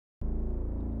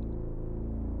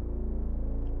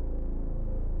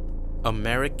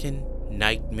American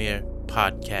Nightmare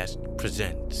Podcast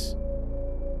presents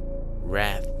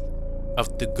Wrath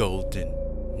of the Golden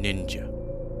Ninja,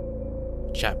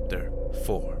 Chapter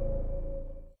 4.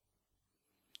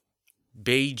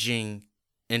 Beijing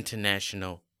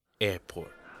International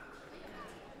Airport.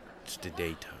 It's the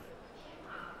daytime.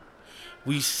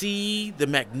 We see the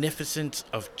magnificence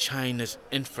of China's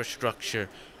infrastructure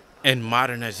and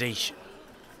modernization.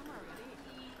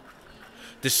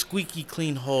 The squeaky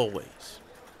clean hallways,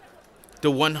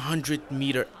 the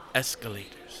 100-meter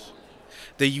escalators,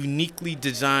 the uniquely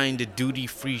designed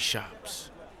duty-free shops.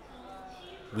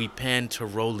 We pan to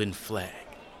Roland Flagg.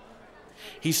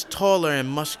 He's taller and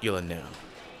muscular now.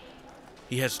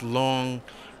 He has long,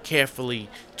 carefully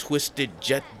twisted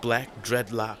jet black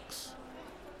dreadlocks.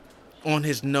 On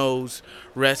his nose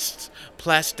rests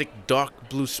plastic dark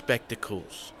blue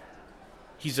spectacles.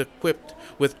 He's equipped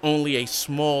with only a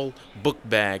small book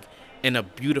bag and a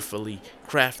beautifully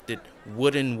crafted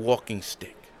wooden walking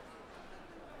stick.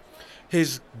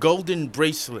 His golden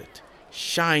bracelet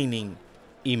shining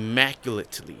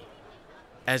immaculately,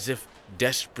 as if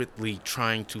desperately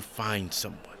trying to find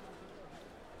someone.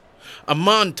 A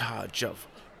montage of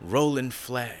Roland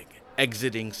Flagg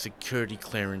exiting security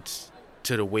clearance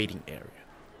to the waiting area.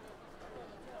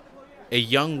 A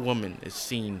young woman is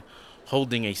seen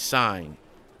holding a sign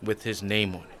with his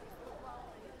name on it.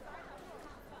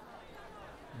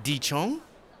 Di Chong?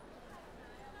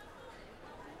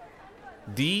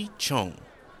 Di Chong,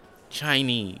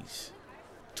 Chinese,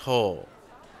 tall,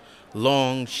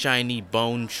 long, shiny,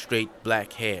 bone-straight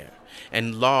black hair,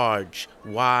 and large,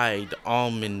 wide,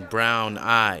 almond brown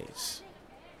eyes.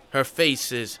 Her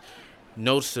face is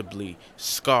noticeably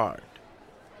scarred.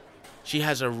 She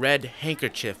has a red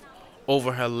handkerchief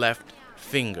over her left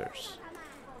fingers.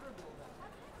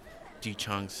 Di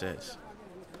Chong says,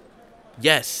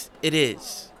 "Yes, it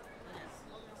is.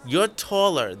 You're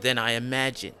taller than I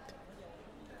imagined."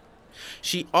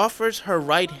 She offers her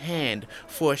right hand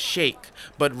for a shake,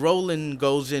 but Roland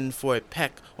goes in for a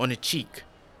peck on the cheek.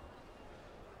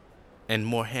 "And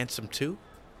more handsome too?"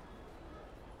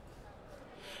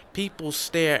 People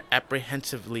stare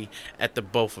apprehensively at the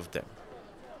both of them.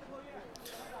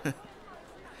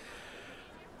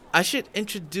 "I should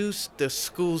introduce the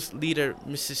school's leader,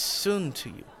 Mrs. Sun, to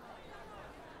you."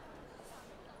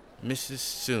 Mrs.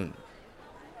 Sun,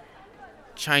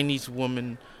 Chinese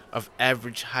woman of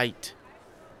average height,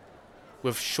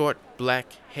 with short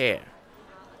black hair,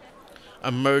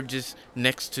 emerges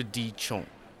next to Di Chong.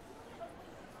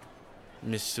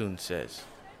 Miss Sun says,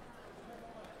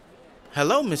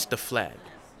 "Hello, Mr. Flagg.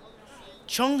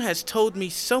 Chong has told me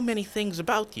so many things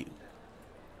about you.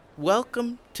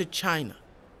 Welcome to China."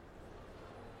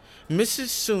 Mrs.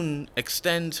 Sun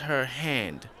extends her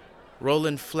hand.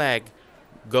 Roland Flagg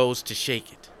goes to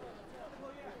shake it.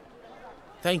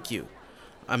 "Thank you.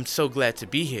 I'm so glad to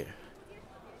be here."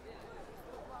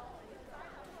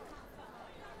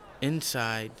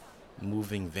 Inside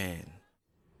moving van.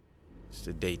 It's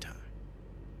the daytime.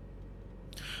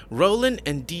 Roland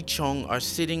and Di Chong are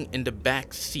sitting in the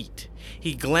back seat.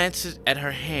 He glances at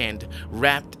her hand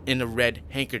wrapped in a red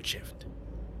handkerchief.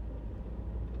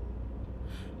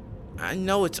 "I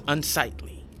know it's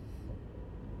unsightly."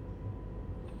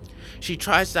 She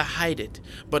tries to hide it,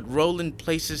 but Roland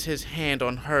places his hand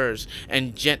on hers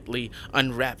and gently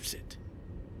unwraps it.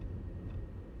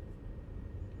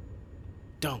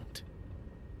 "Don't.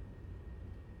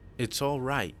 It's all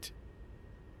right."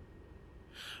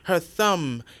 Her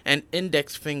thumb and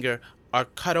index finger are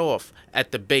cut off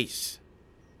at the base.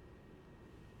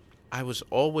 "I was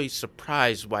always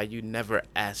surprised why you never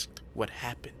asked what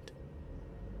happened."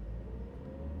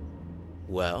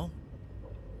 "Well,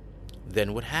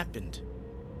 then what happened?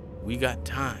 We got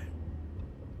time."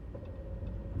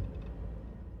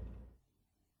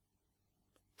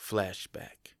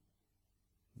 Flashback.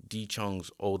 Di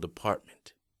Chong's old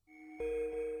apartment.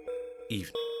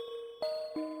 Evening.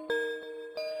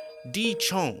 Di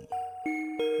Chong,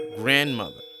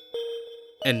 grandmother,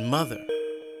 and mother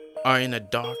are in a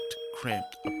dark,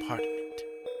 cramped apartment.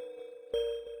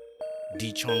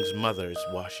 Di Chong's mother is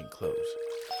washing clothes.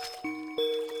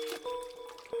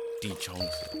 Di Chong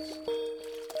says,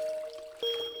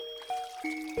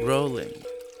 "Roland,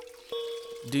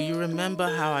 do you remember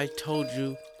how I told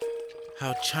you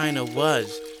how China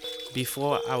was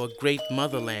before our great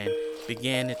motherland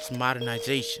began its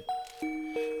modernization?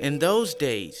 In those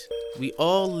days, we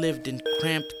all lived in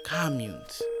cramped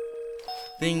communes.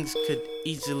 Things could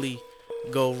easily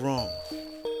go wrong."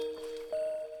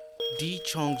 Di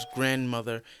Chong's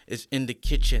grandmother is in the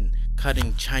kitchen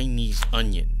cutting Chinese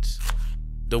onions.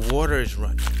 The water is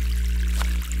running.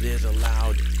 There's a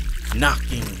loud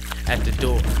knocking at the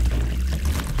door.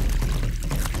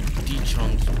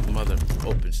 Di-chung's mother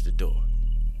opens the door.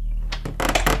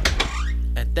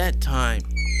 At that time,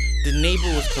 the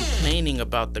neighbor was complaining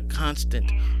about the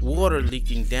constant water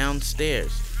leaking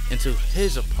downstairs into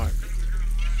his apartment.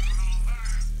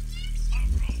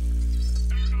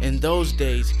 In those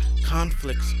days,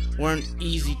 conflicts weren't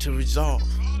easy to resolve.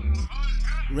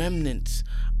 Remnants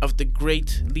of the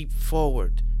Great Leap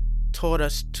Forward taught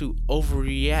us to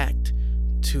overreact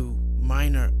to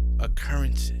minor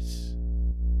occurrences.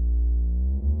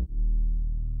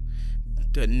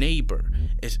 The neighbor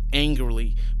is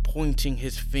angrily pointing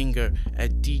his finger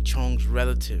at Di-chung's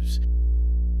relatives.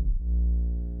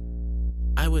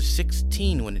 I was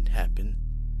 16 when it happened,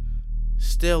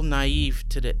 still naive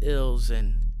to the ills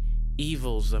and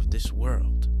evils of this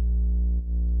world.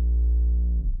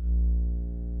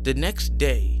 The next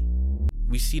day,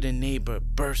 we see the neighbor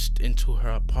burst into her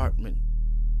apartment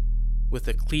with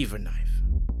a cleaver knife.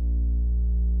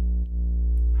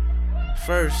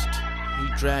 First, he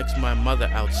drags my mother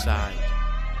outside,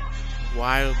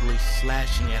 wildly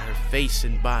slashing at her face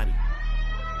and body.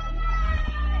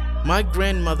 My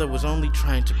grandmother was only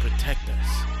trying to protect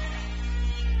us.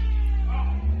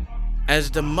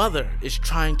 As the mother is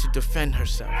trying to defend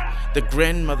herself, the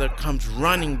grandmother comes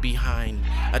running behind,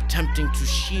 attempting to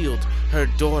shield her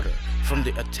daughter from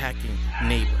the attacking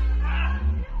neighbor.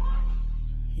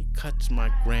 He cuts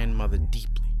my grandmother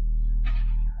deeply.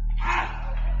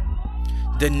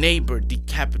 The neighbor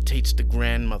decapitates the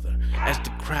grandmother as the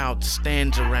crowd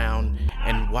stands around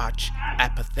and watch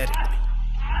apathetically.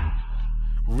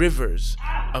 Rivers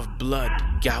of blood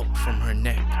gout from her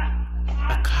neck.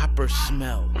 A copper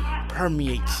smell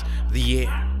permeates the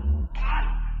air.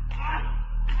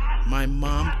 My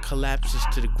mom collapses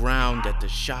to the ground at the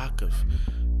shock of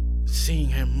seeing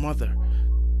her mother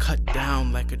cut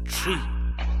down like a tree.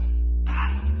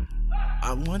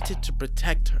 I wanted to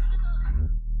protect her,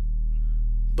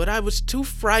 but I was too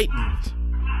frightened.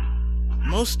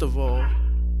 Most of all,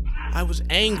 I was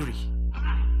angry.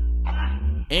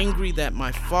 Angry that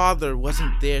my father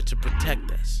wasn't there to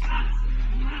protect us.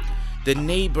 The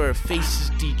neighbor faces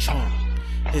Di-chung,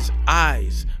 his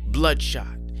eyes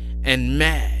bloodshot and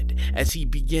mad as he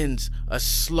begins a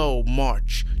slow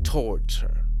march towards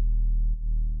her.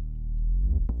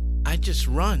 I just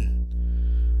run.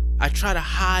 I try to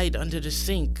hide under the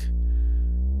sink,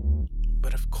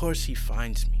 but of course he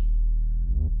finds me.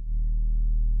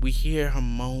 We hear her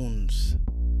moans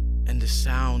and the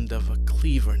sound of a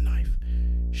cleaver knife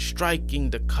striking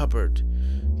the cupboard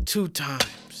 2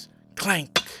 times.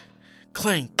 Clank,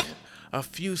 clank. A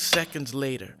few seconds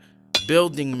later,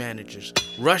 building managers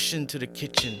rush into the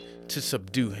kitchen to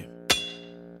subdue him.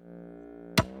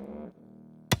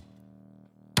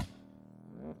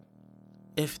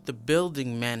 If the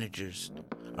building managers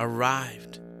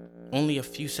arrived only a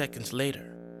few seconds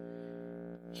later,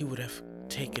 he would have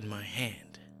taken my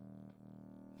hand.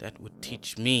 That would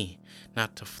teach me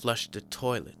not to flush the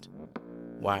toilet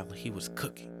while he was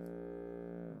cooking.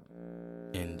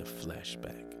 In the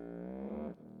flashback.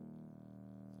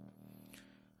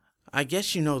 I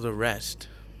guess you know the rest.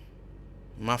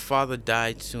 My father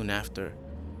died soon after.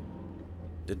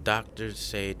 The doctors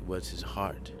say it was his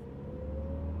heart.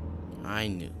 I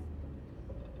knew.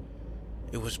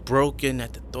 It was broken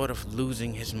at the thought of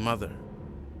losing his mother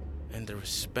and the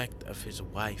respect of his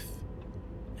wife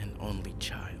and only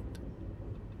child.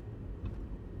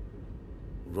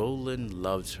 Roland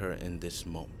loves her in this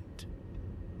moment.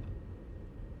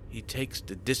 He takes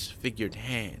the disfigured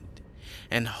hand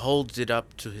and holds it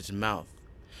up to his mouth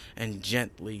and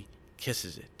gently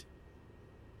kisses it.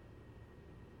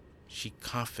 She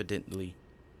confidently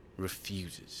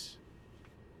refuses.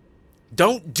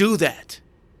 Don't do that!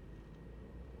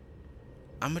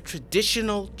 I'm a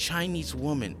traditional Chinese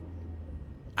woman.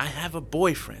 I have a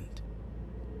boyfriend.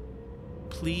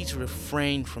 Please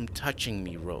refrain from touching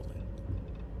me, Roland.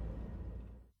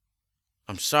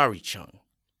 I'm sorry, Chung.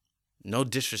 No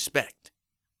disrespect.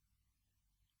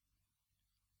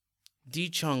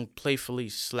 Di-chung playfully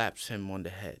slaps him on the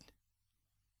head.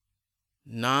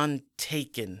 None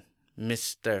taken,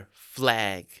 Mr.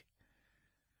 Flag.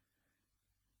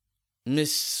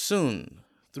 Miss Sun,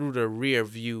 through the rear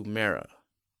view mirror,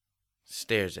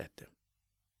 stares at them.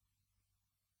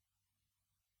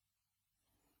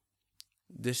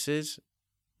 This is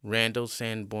Randall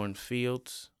Sanborn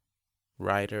Fields,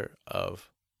 writer of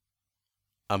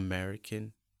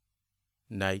American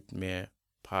Nightmare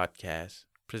Podcast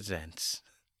presents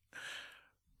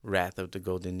Wrath of the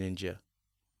Golden Ninja.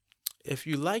 If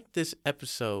you like this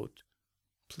episode,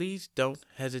 please don't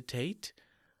hesitate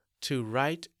to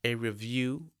write a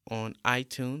review on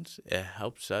iTunes. It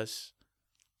helps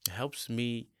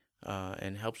me,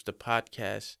 and helps the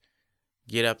podcast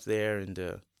get up there in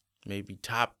the maybe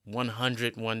top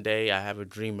 100 one day. I have a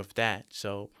dream of that.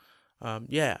 So,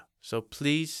 yeah. So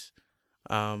please,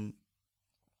 um,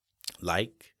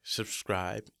 like,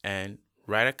 subscribe, and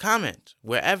write a comment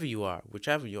wherever you are,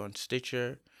 whichever you're on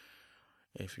Stitcher,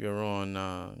 if you're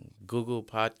on Google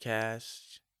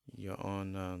Podcasts, you're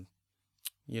on,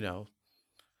 you know,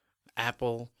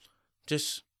 Apple,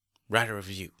 just write a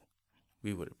review.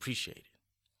 We would appreciate it.